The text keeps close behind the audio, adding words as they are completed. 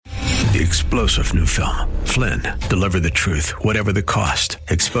The explosive new film, Flynn, deliver the truth, whatever the cost,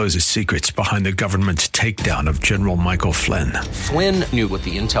 exposes secrets behind the government's takedown of General Michael Flynn. Flynn knew what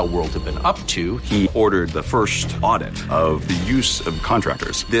the intel world had been up to. He ordered the first audit of the use of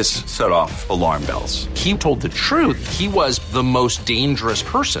contractors. This set off alarm bells. He told the truth. He was the most dangerous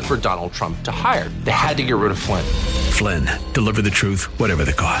person for Donald Trump to hire. They had to get rid of Flynn. Flynn, deliver the truth, whatever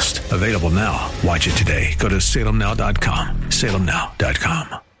the cost. Available now. Watch it today. Go to salemnow.com.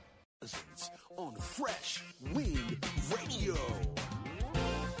 salemnow.com. On Fresh Wind Radio.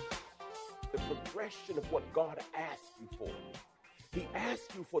 The progression of what God asked you for. He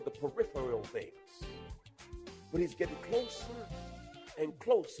asked you for the peripheral things. But he's getting closer and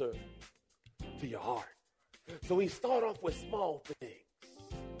closer to your heart. So he started off with small things.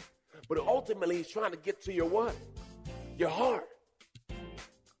 But ultimately he's trying to get to your what? Your heart.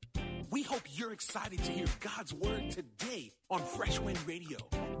 We hope you're excited to hear God's word today on Fresh Wind Radio.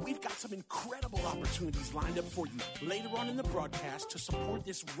 We've got some incredible opportunities lined up for you later on in the broadcast to support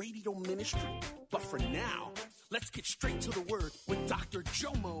this radio ministry. But for now, let's get straight to the word with Dr.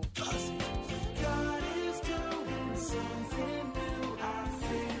 Jomo Cousins. God is doing something new. I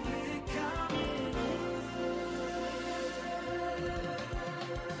feel it coming.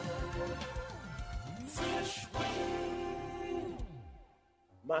 Fresh Wind.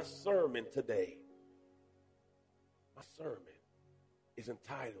 My sermon today, is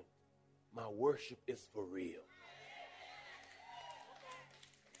entitled, My Worship is for Real.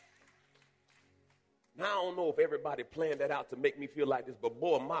 Now, I don't know if everybody planned that out to make me feel like this, but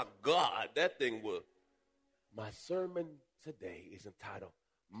boy, my God, that thing was. My sermon today is entitled,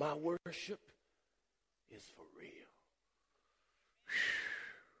 My Worship is for Real.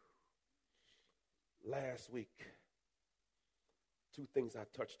 Last week, two things I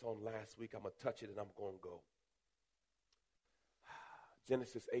touched on last week. I'm going to touch it and I'm going to go.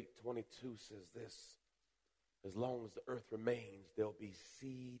 Genesis 8:22 says this, as long as the earth remains, there'll be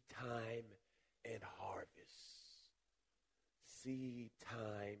seed time and harvest. Seed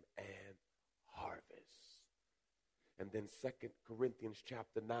time and harvest. And then 2 Corinthians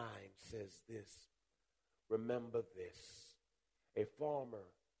chapter 9 says this, remember this, a farmer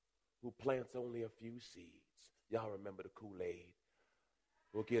who plants only a few seeds, y'all remember the Kool-Aid,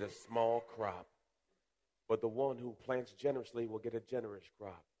 will get a small crop, but the one who plants generously will get a generous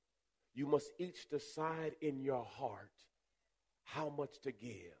crop. You must each decide in your heart how much to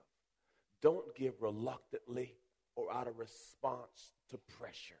give. Don't give reluctantly or out of response to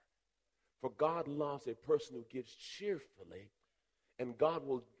pressure. For God loves a person who gives cheerfully, and God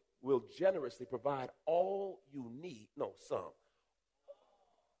will generously provide all you need. No, some.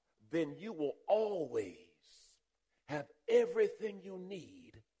 Then you will always have everything you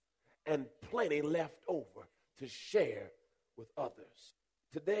need and plenty left over to share with others.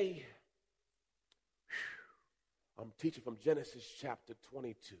 Today, I'm teaching from Genesis chapter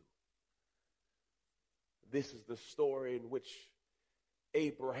 22. This is the story in which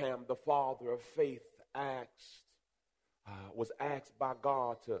Abraham, the father of faith, was asked by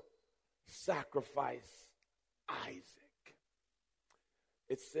God to sacrifice Isaac.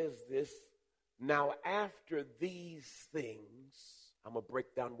 It says this, now after these things, I'm going to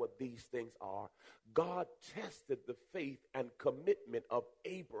break down what these things are. God tested the faith and commitment of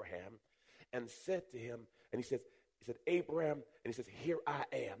Abraham and said to him, and he said, Abraham, and he says, here I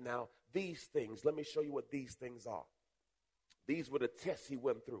am. Now, these things, let me show you what these things are. These were the tests he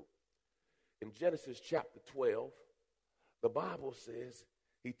went through. In Genesis chapter 12, the Bible says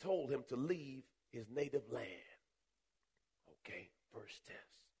he told him to leave his native land. Okay, first test.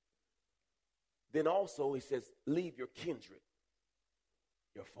 Then also he says, leave your kindred,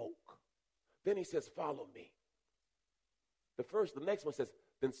 your folk. Then he says, follow me. The next one says,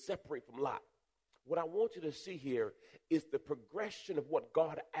 then separate from Lot. What I want you to see here is the progression of what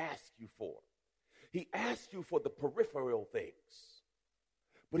God asked you for. He asked you for the peripheral things,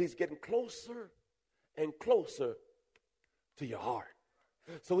 but he's getting closer and closer to your heart.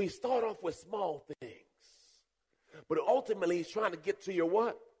 So he started off with small things, but ultimately he's trying to get to your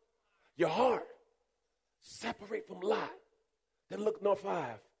what? Your heart. Separate from Lot. Then look, number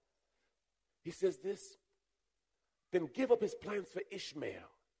 5. He says this, then give up his plans for Ishmael.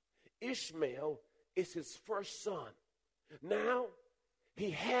 Ishmael is his first son. Now,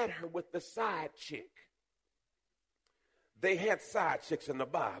 he had her with the side chick. They had side chicks in the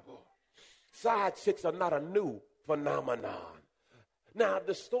Bible. Side chicks are not a new phenomenon. Now,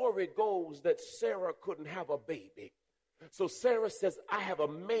 the story goes that Sarah couldn't have a baby. So Sarah says, I have a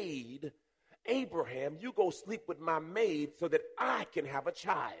maid. Abraham, you go sleep with my maid so that I can have a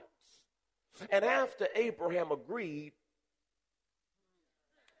child. And after Abraham agreed,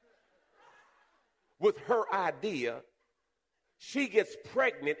 with her idea. She gets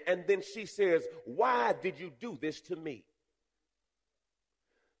pregnant, and then she says, why did you do this to me?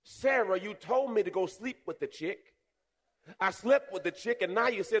 Sarah, you told me to go sleep with the chick. I slept with the chick, and now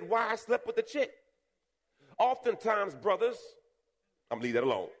you said why I slept with the chick. Oftentimes, brothers, I'm going to leave that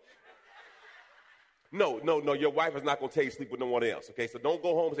alone. No, your wife is not going to tell you to sleep with no one else, okay? So don't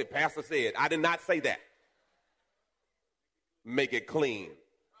go home and say, Pastor said. I did not say that. Make it clean.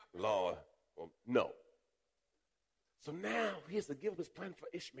 Lord, well, no. So now he has to give his plan for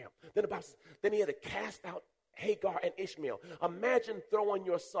Ishmael. Then he had to cast out Hagar and Ishmael. Imagine throwing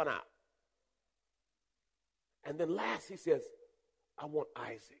your son out. And then last he says, I want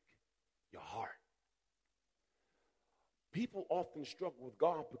Isaac, your heart. People often struggle with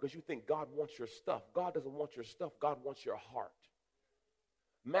God because you think God wants your stuff. God doesn't want your stuff. God wants your heart.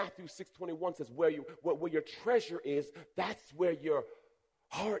 Matthew 6:21 says, where your treasure is, that's where your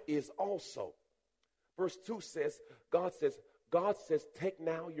heart is also. Verse 2 says, God says, take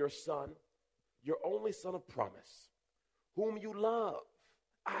now your son, your only son of promise, whom you love,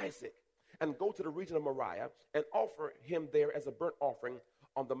 Isaac, and go to the region of Moriah and offer him there as a burnt offering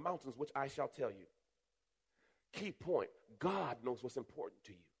on the mountains which I shall tell you. Key point, God knows what's important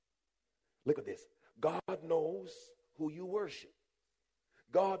to you. Look at this. God knows who you worship.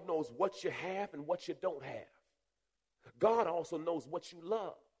 God knows what you have and what you don't have. God also knows what you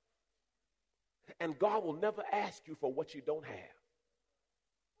love. And God will never ask you for what you don't have.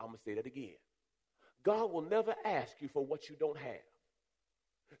 I'm going to say that again. God will never ask you for what you don't have.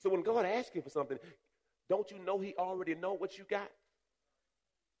 So when God asks you for something, don't you know he already know what you got?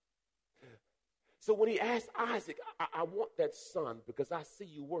 So when he asked Isaac, I want that son because I see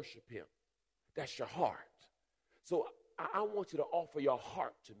you worship him. That's your heart. So I want you to offer your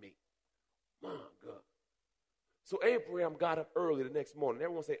heart to me. My God. So Abraham got up early the next morning.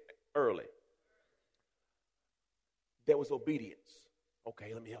 Everyone say early. There was obedience.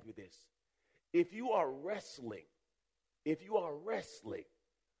 Okay, let me help you this. If you are wrestling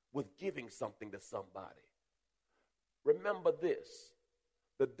with giving something to somebody, remember this.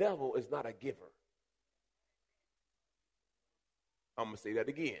 The devil is not a giver. I'm going to say that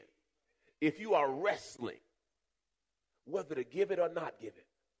again. If you are wrestling whether to give it or not give it,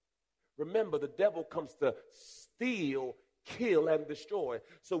 remember the devil comes to steal, kill, and destroy.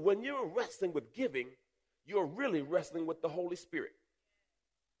 So when you're wrestling with giving, you're really wrestling with the Holy Spirit.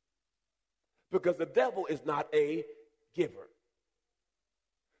 Because the devil is not a giver.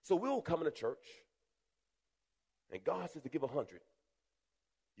 So we'll come into church, and God says to give 100.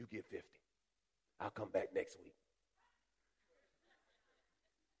 You give 50. I'll come back next week.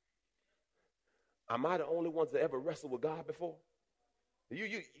 Am I the only ones that ever wrestled with God before?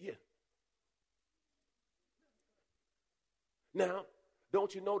 Yeah. Now,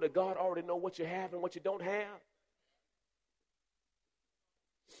 don't you know that God already knows what you have and what you don't have?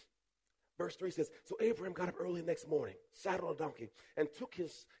 Verse 3 says, so Abraham got up early the next morning, saddled a donkey, and took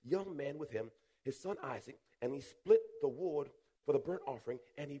his young man with him, his son Isaac, and he split the wood for the burnt offering,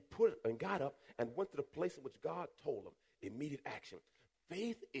 and he got up and went to the place in which God told him. Immediate action.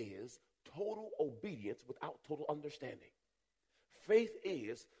 Faith is total obedience without total understanding. Faith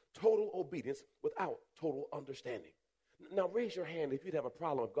is total obedience without total understanding. Now raise your hand if you'd have a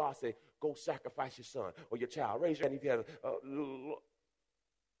problem if God said, go sacrifice your son or your child. Raise your hand if you have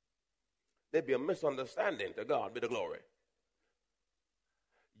there'd be a misunderstanding. To God be the glory.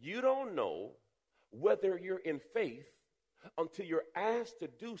 You don't know whether you're in faith until you're asked to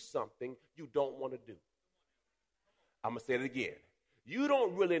do something you don't want to do. I'm going to say it again. You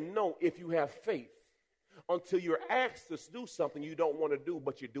don't really know if you have faith until you're asked to do something you don't want to do,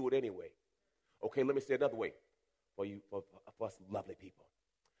 but you do it anyway. Okay, let me say it another way for you, for us lovely people.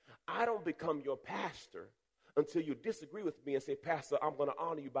 I don't become your pastor until you disagree with me and say, Pastor, I'm going to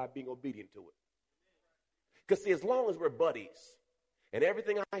honor you by being obedient to it. Because see, as long as we're buddies and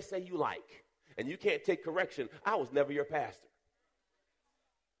everything I say you like and you can't take correction, I was never your pastor.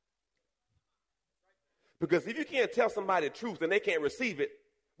 Because if you can't tell somebody the truth and they can't receive it,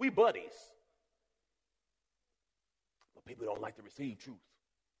 we buddies. But people don't like to receive truth.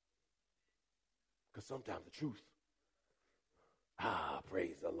 Because sometimes the truth,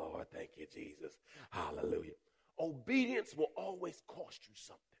 praise the Lord. Thank you, Jesus. Hallelujah. Obedience will always cost you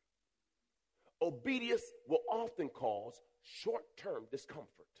something. Obedience will often cause short-term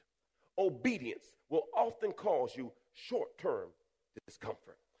discomfort. Obedience will often cause you short-term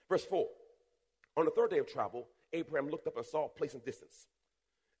discomfort. Verse 4. On the third day of travel, Abraham looked up and saw a place in distance.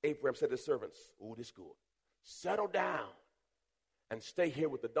 Abraham said to his servants, this is good. Settle down and stay here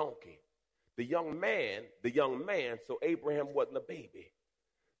with the donkey. The young man, so Abraham wasn't a baby.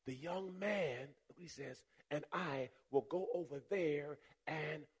 The young man Look what he says, and I will go over there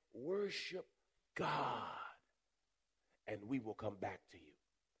and worship God, and we will come back to you.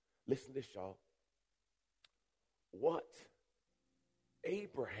 Listen to this, y'all. What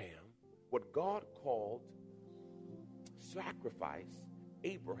God called sacrifice,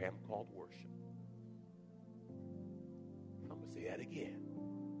 Abraham called worship. I'm going to say that again.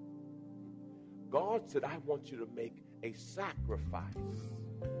 God said, I want you to make a sacrifice.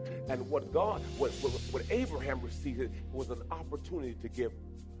 And what Abraham received was an opportunity to give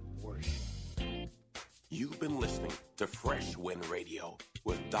worship. You've been listening to Fresh Wind Radio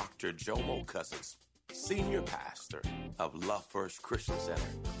with Dr. Jomo Cousins, Senior Pastor of Love First Christian Center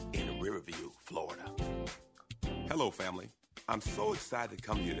in Riverview, Florida. Hello, family. I'm so excited to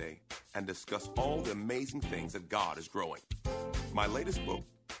come to you today and discuss all the amazing things that God is growing. My latest book,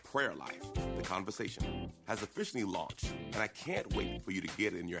 Prayer Life, The Conversation, has officially launched, and I can't wait for you to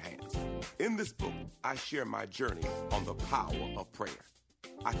get it in your hands. In this book, I share my journey on the power of prayer.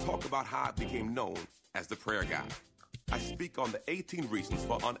 I talk about how I became known as the prayer guy. I speak on the 18 reasons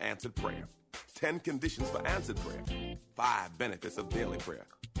for unanswered prayer, 10 conditions for answered prayer, 5 benefits of daily prayer,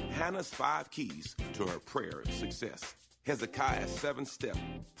 Hannah's 5 keys to her prayer success, Hezekiah's 7-step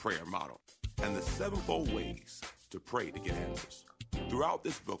prayer model, and the 7-fold ways to pray to get answers. Throughout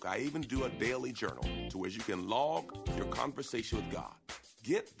this book, I even do a daily journal to where you can log your conversation with God.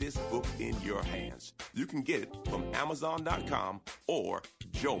 Get this book in your hands. You can get it from Amazon.com or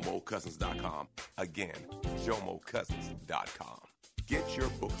JomoCousins.com. Again, JomoCousins.com. Get your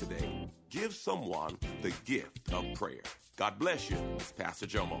book today. Give someone the gift of prayer. God bless you. It's Pastor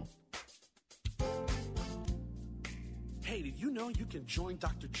Jomo. Hey, did you know you can join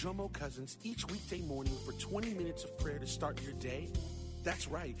Dr. Jomo Cousins each weekday morning for 20 minutes of prayer to start your day? That's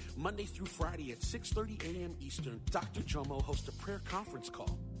right. Monday through Friday at 6:30 a.m. Eastern, Dr. Jomo hosts a prayer conference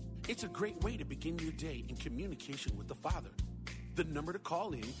call. It's a great way to begin your day in communication with the Father. The number to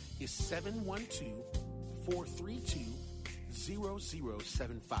call in is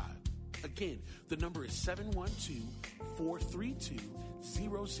 712-432-0075. Again, the number is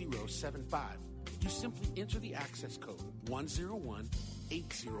 712-432-0075. You simply enter the access code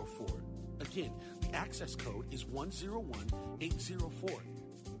 101804. Again, the access code is 101804.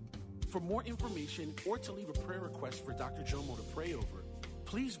 For more information or to leave a prayer request for Dr. Jomo to pray over,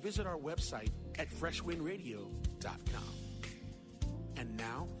 please visit our website at freshwindradio.com. And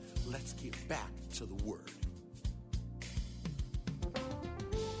now, let's get back to the Word.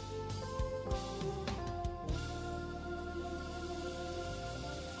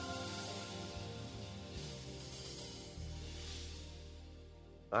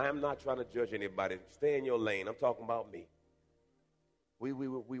 I am not trying to judge anybody. Stay in your lane. I'm talking about me. We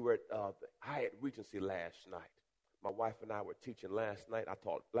were at the Hyatt Regency last night. My wife and I were teaching last night. I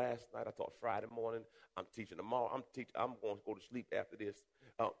taught last night. I taught Friday morning. I'm teaching tomorrow. I'm going to go to sleep after this.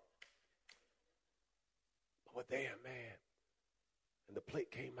 But we're there, man. And the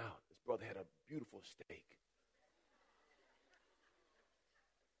plate came out. This brother had a beautiful steak.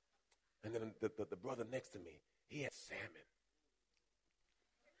 And then the brother next to me, he had salmon.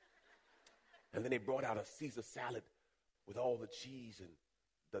 And then they brought out a Caesar salad with all the cheese and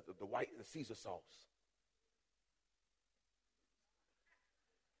the white and the Caesar sauce.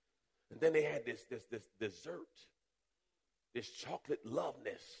 And then they had this dessert, this chocolate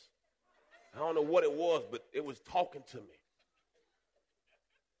loveness. I don't know what it was, but it was talking to me.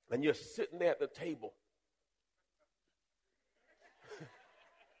 And you're sitting there at the table.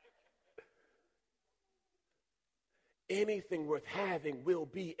 Anything worth having will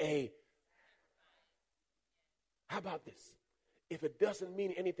be a... How about this? If it doesn't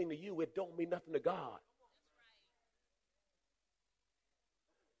mean anything to you, it don't mean nothing to God.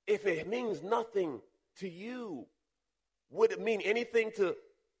 If it means nothing to you, would it mean anything to...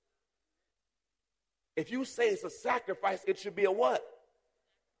 If you say it's a sacrifice, it should be a what?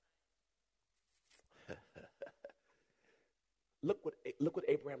 Look what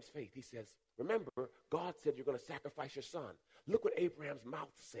Abraham's faith, he says, remember, God said you're going to sacrifice your son. Look what Abraham's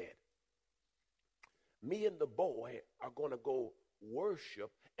mouth said. Me and the boy are going to go worship,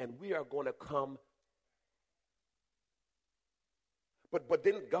 and we are going to come. But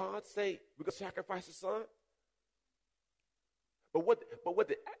didn't God say we're going to sacrifice the son? But what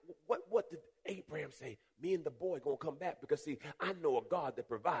did Abraham say? Me and the boy going to come back because, see, I know a God that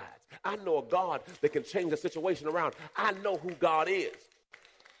provides. I know a God that can change the situation around. I know who God is.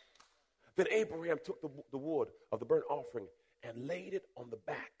 Then Abraham took the wood of the burnt offering and laid it on the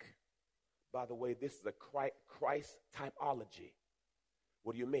back. By the way, this is a Christ typology.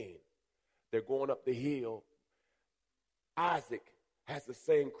 What do you mean? They're going up the hill. Isaac has the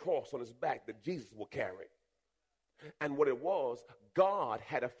same cross on his back that Jesus will carry. And what it was, God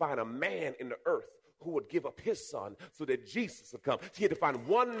had to find a man in the earth who would give up his son so that Jesus would come. He had to find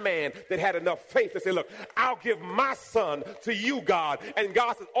one man that had enough faith to say, look, I'll give my son to you, God. And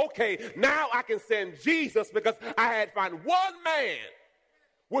God says, okay, now I can send Jesus because I had to find one man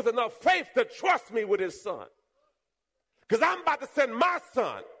with enough faith to trust me with his son. Because I'm about to send my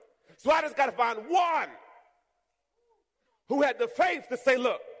son. So I just got to find one who had the faith to say,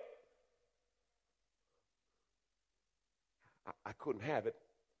 look, I couldn't have it.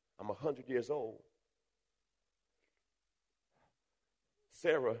 I'm 100 years old.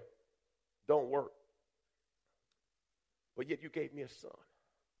 Sarah don't work. But yet you gave me a son.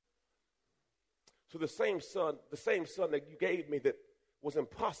 So the same son that you gave me that was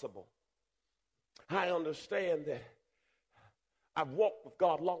impossible. I understand that I've walked with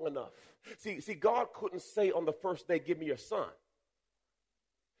God long enough. See, God couldn't say on the first day, give me your son.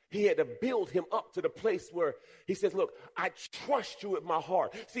 He had to build him up to the place where he says, look, I trust you with my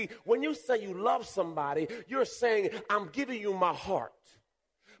heart. See, when you say you love somebody, you're saying, I'm giving you my heart.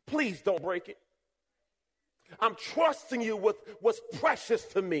 Please don't break it. I'm trusting you with what's precious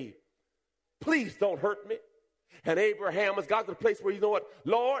to me. Please don't hurt me. And Abraham has got to the place where, you know what,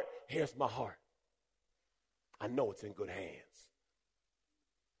 Lord, here's my heart. I know it's in good hands.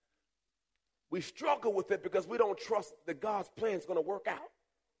 We struggle with it because we don't trust that God's plan is going to work out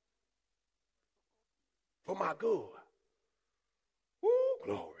for my good. Woo,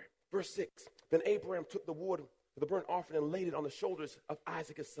 glory. Verse 6, then Abraham took the wood for the burnt offering and laid it on the shoulders of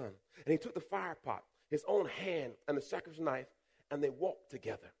Isaac his son. And he took the fire pot, his own hand, and the sacrifice knife, and they walked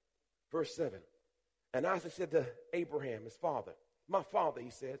together. Verse 7, and Isaac said to Abraham, his father, my father, he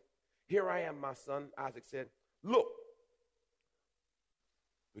said, here I am, my son. Isaac said, look,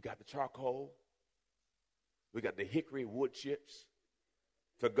 we got the charcoal, we got the hickory wood chips.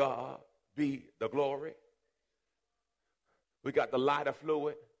 To God be the glory. We got the lighter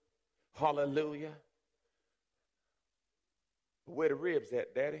fluid. Hallelujah. Where the ribs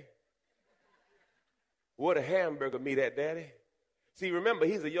at, Daddy? Where the hamburger meat at, Daddy? See, remember,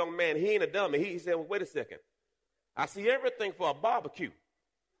 he's a young man. He ain't a dummy. He said, well, wait a second. I see everything for a barbecue,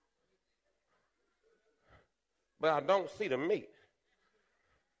 but I don't see the meat.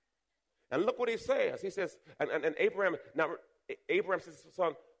 And look what he says. He says, and Abraham, now Abraham says,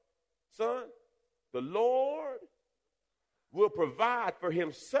 son, the Lord will provide for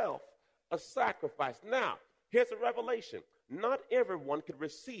himself a sacrifice. Now, here's a revelation. Not everyone can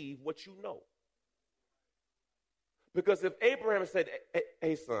receive what you know. Because if Abraham said,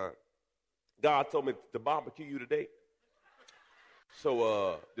 hey son, God told me to barbecue you today,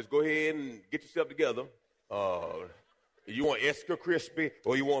 so just go ahead and get yourself together. You want extra crispy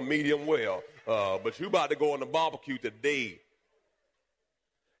or you want medium well, but you about to go on the barbecue today.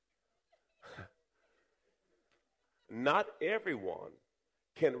 Not everyone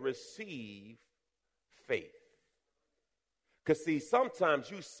can receive faith. Because, see,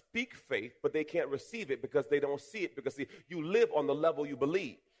 sometimes you speak faith, but they can't receive it because they don't see it. Because, see, you live on the level you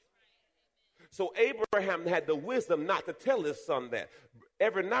believe. So Abraham had the wisdom not to tell his son that.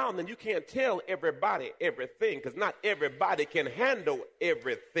 Every now and then you can't tell everybody everything because not everybody can handle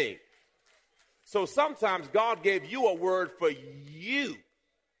everything. So sometimes God gave you a word for you.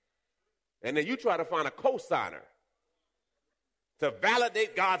 And then you try to find a cosigner to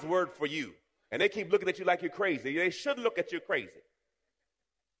validate God's word for you. And they keep looking at you like you're crazy. They should look at you crazy.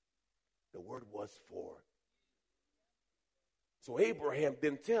 The word was for. So Abraham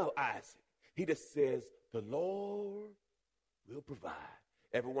didn't tell Isaac. He just says, the Lord will provide.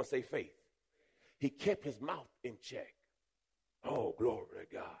 Everyone say faith. He kept his mouth in check. Oh, glory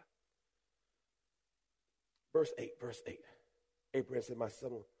to God. Verse 8. Abraham said, my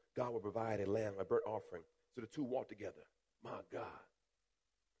son, God will provide a lamb, a burnt offering. So the two walked together. My God.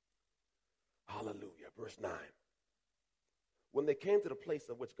 Hallelujah. Verse 9. When they came to the place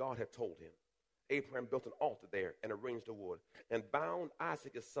of which God had told him, Abraham built an altar there and arranged the wood and bound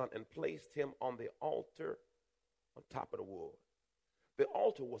Isaac his son and placed him on the altar on top of the wood. The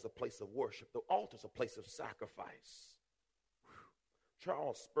altar was a place of worship. The altar is a place of sacrifice.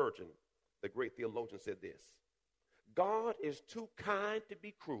 Charles Spurgeon, the great theologian, said this: God is too kind to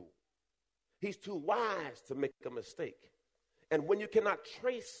be cruel. He's too wise to make a mistake. And when you cannot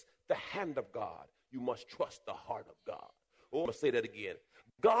trace the hand of God, you must trust the heart of God. Oh, I'm going to say that again.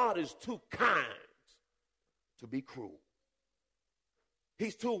 God is too kind to be cruel.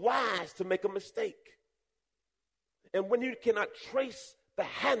 He's too wise to make a mistake. And when you cannot trace the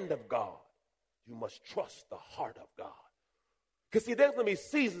hand of God, you must trust the heart of God. Because see, there's going to be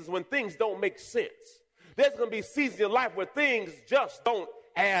seasons when things don't make sense. There's going to be seasons in your life where things just don't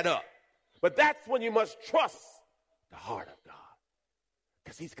add up. But that's when you must trust the heart of God,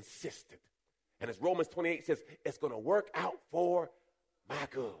 because he's consistent. And as Romans 28 says, it's going to work out for my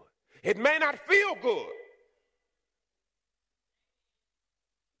good. It may not feel good,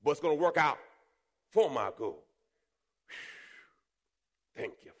 but it's going to work out for my good.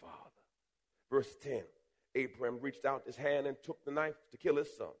 Thank you, Father. Verse 10, Abraham reached out his hand and took the knife to kill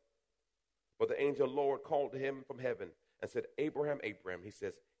his son. But the angel of the Lord called to him from heaven and said, Abraham, Abraham. He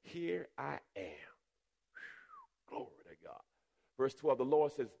says, here I am. Glory to God. Verse 12, the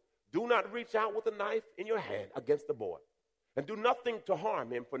Lord says, do not reach out with a knife in your hand against the boy, and do nothing to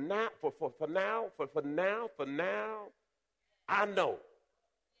harm him. For now, I know.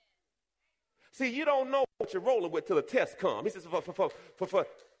 See, you don't know what you're rolling with till the test comes. He says, for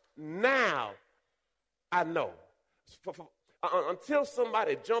now, I know. Until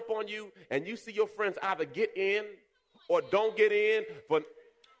somebody jump on you and you see your friends either get in or don't get in, for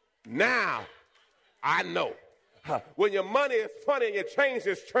now, I know. When your money is funny and your change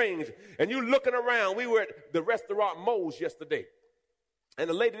is strange, and you looking around. We were at the restaurant Moe's yesterday, and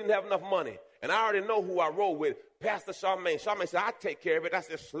the lady didn't have enough money, and I already know who I roll with, Pastor Charmaine. Charmaine said, I take care of it. I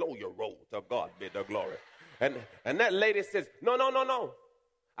said, slow your roll. To God be the glory. And that lady says, no.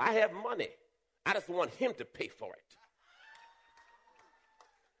 I have money. I just want him to pay for it.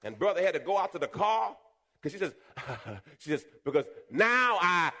 And brother had to go out to the car, because she says, because now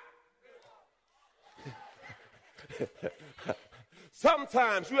I...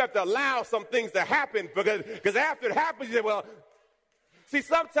 Sometimes you have to allow some things to happen, because after it happens, you say, well, see,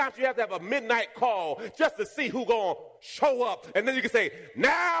 sometimes you have to have a midnight call just to see who's going to show up. And then you can say,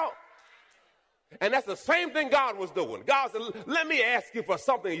 now. And that's the same thing God was doing. God said, let me ask you for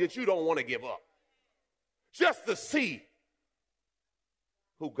something that you don't want to give up, just to see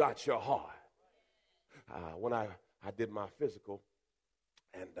who got your heart. When I did my physical,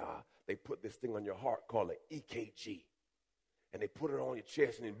 and they put this thing on your heart called an EKG. And they put it on your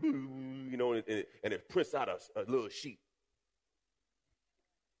chest, and it, and it prints out a little sheet.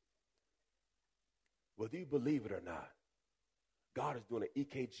 Whether you believe it or not, God is doing an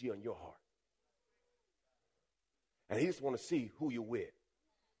EKG on your heart. And he just want to see who you're with.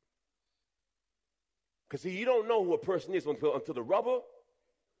 Because, see, you don't know who a person is until the rubber.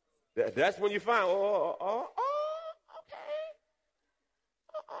 That's when you find, okay.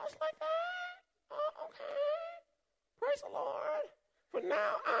 It's like that. Okay. Praise the Lord. For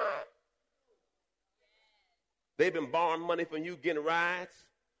now, they've been borrowing money from you, getting rides.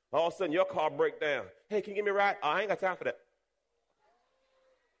 All of a sudden, your car break down. Hey, can you give me a ride? Oh, I ain't got time for that.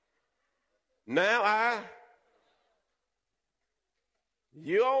 Now,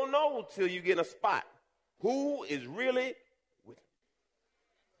 you don't know till you get in a spot who is really with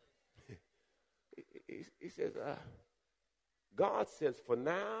you. He says, God says, for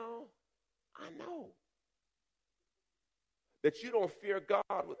now, I know that you don't fear God,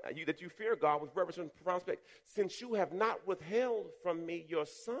 that you fear God with reverence and respect, since you have not withheld from me your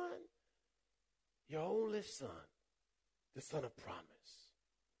son, your only son, the son of promise.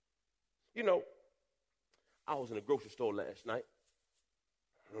 You know, I was in the grocery store last night.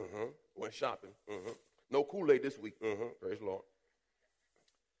 Went shopping. No Kool-Aid this week. Praise the Lord.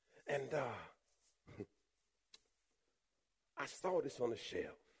 And I saw this on the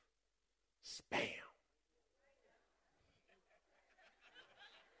shelf. Spam.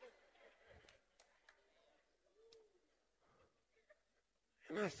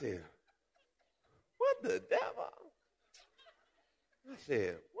 And I said, what the devil? I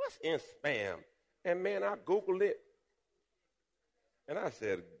said, what's in spam? And man, I Googled it. And I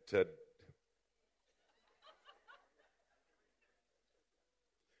said,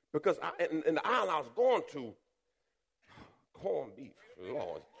 because in the aisle I was going to, corned beef,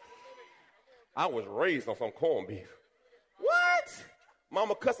 Lord. I was raised on some corned beef. What?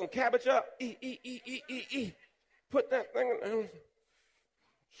 Mama cut some cabbage up. Put that thing in.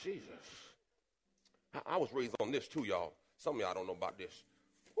 Jesus. I was raised on this too, y'all. Some of y'all don't know about this.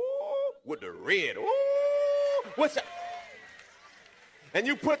 Ooh, with the red. Ooh, what's that? And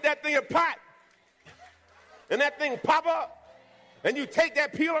you put that thing in a pot, and that thing pop up, and you take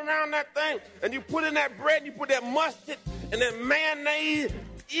that peel around that thing, and you put in that bread, and you put that mustard and that mayonnaise.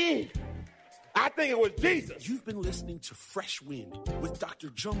 I think it was Jesus. You've been listening to Fresh Wind with Dr.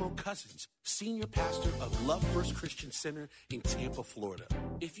 Jomo Cousins, Senior Pastor of Love First Christian Center in Tampa, Florida.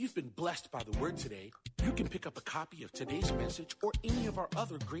 If you've been blessed by the word today, you can pick up a copy of today's message or any of our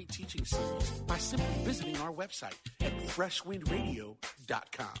other great teaching series by simply visiting our website at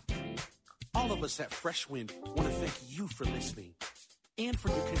freshwindradio.com. All of us at Fresh Wind want to thank you for listening. and for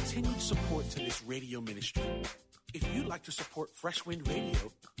your continued support to this radio ministry. If you'd like to support Fresh Wind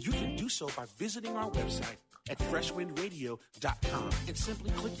Radio, you can do so by visiting our website at freshwindradio.com and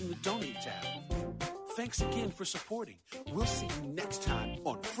simply clicking the Donate tab. Thanks again for supporting. We'll see you next time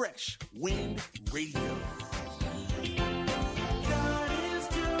on Fresh Wind Radio. God is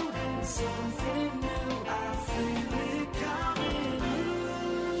doing something new. I feel it coming.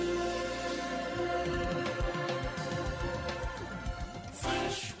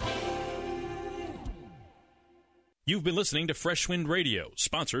 Fresh Wind. You've been listening to Fresh Wind Radio,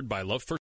 sponsored by Love First.